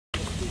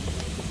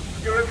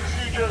Give it to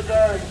CJ,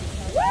 guys.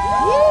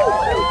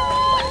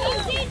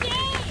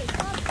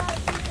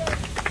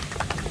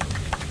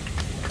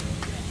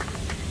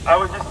 I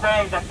was just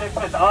saying that this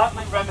is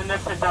oddly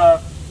reminiscent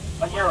of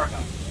a year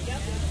ago,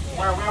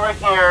 where we were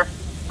here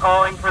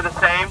calling for the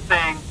same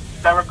thing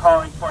that we're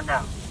calling for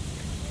now.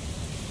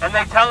 And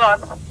they tell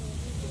us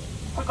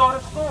to go to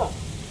school,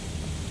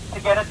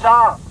 to get a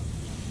job,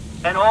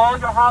 and all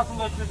your housing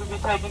issues will be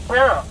taken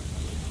care of.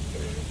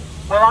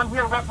 Well, I'm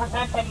here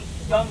representing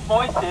young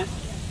voices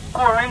who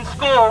are in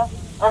school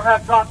or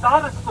have dropped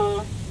out of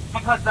school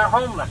because they're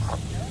homeless.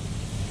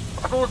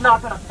 School's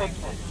not going to fix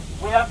it.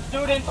 We have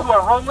students who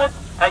are homeless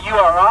at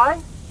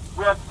URI.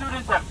 We have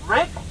students at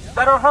RIC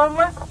that are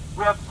homeless.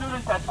 We have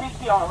students at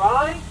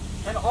CCRI.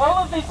 And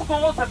all of these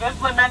schools have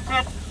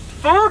implemented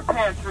food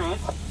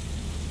pantries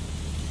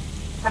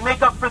to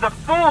make up for the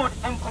food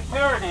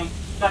insecurity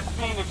that's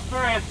being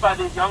experienced by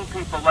these young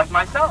people like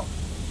myself.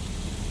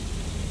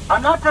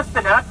 I'm not just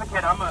an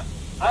advocate, I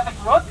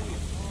grew up here.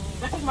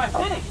 This is my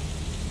city.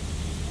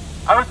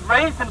 I was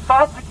raised in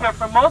foster care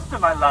for most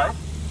of my life.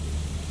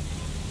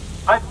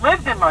 I've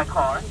lived in my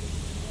car.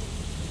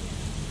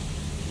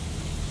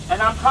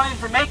 And I'm trying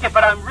to make it,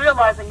 but I'm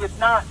realizing it's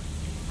not.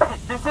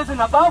 This isn't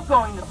about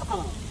going to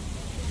school.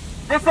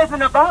 This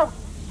isn't about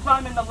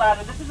climbing the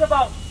ladder. This is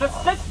about the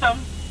system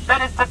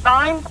that is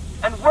designed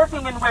and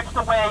working in which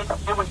the way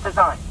it was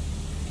designed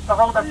to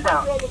hold us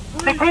down,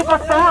 to keep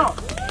us down.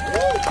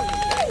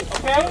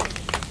 Okay?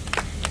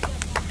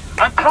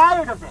 I'm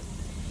tired of it.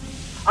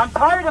 I'm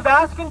tired of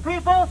asking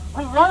people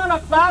who run on a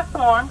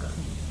platform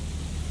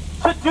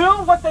to do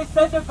what they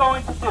said they're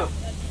going to do.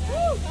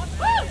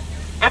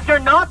 If you're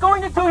not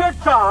going to do your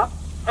job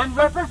and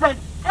represent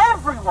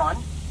everyone,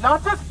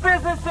 not just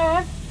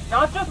businesses,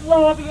 not just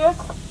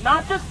lobbyists,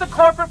 not just the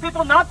corporate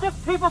people, not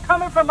just people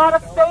coming from out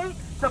of state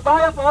to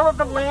buy up all of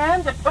the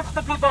land and push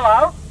the people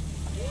out,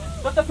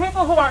 but the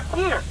people who are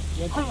here,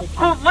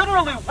 who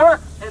literally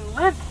work and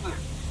live here.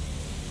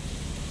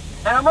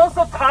 And I'm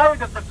also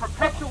tired of the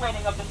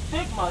perpetuating of the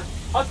stigmas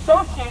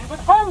associated with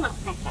homeless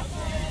people.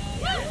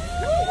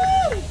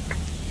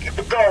 Keep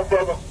it going,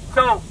 brother.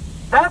 So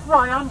that's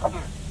why I'm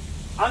here.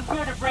 I'm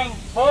here to bring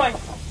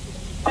voice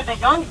to the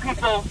young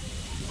people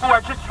who are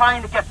just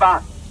trying to get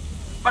by.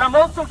 But I'm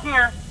also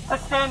here to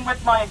stand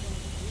with my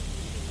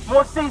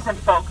more seasoned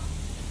folks,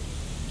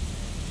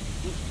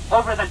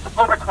 over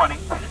 20.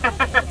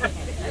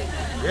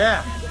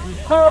 Yeah.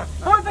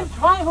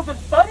 Who've been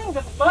studying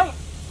this fight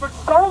for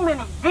so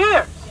many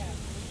years.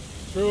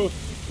 Truth.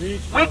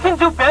 We can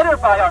do better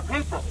by our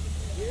people.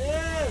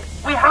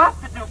 Yes. We have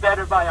to do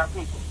better by our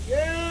people.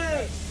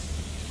 Yes.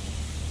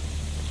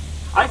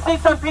 I see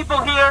some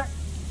people here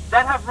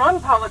that have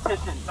run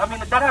politicians.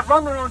 That have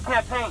run their own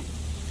campaigns.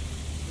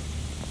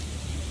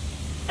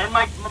 And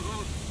my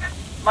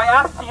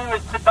ask to you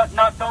is to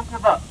don't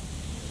give up.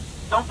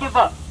 Don't give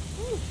up.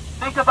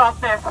 Think about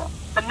this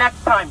the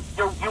next time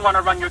you want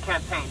to run your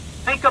campaign.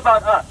 Think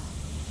about us.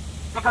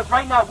 Because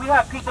right now we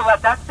have people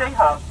at that state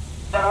house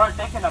that aren't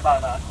thinking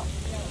about us.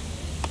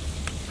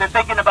 They're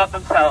thinking about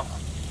themselves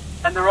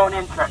and their own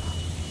interests.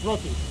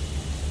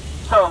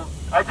 So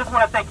I just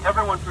want to thank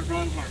everyone for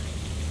being here.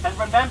 And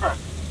remember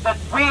that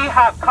we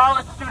have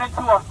college students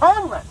who are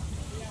homeless,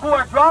 who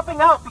are dropping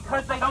out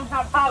because they don't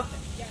have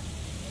housing.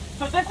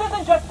 So this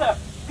isn't just a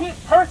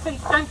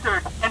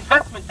person-centered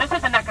investment. This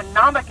is an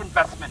economic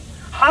investment.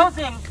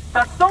 Housing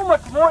does so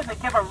much more than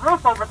give a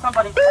roof over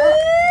somebody's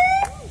head.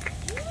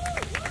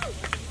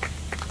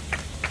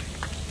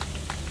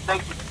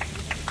 Thank you.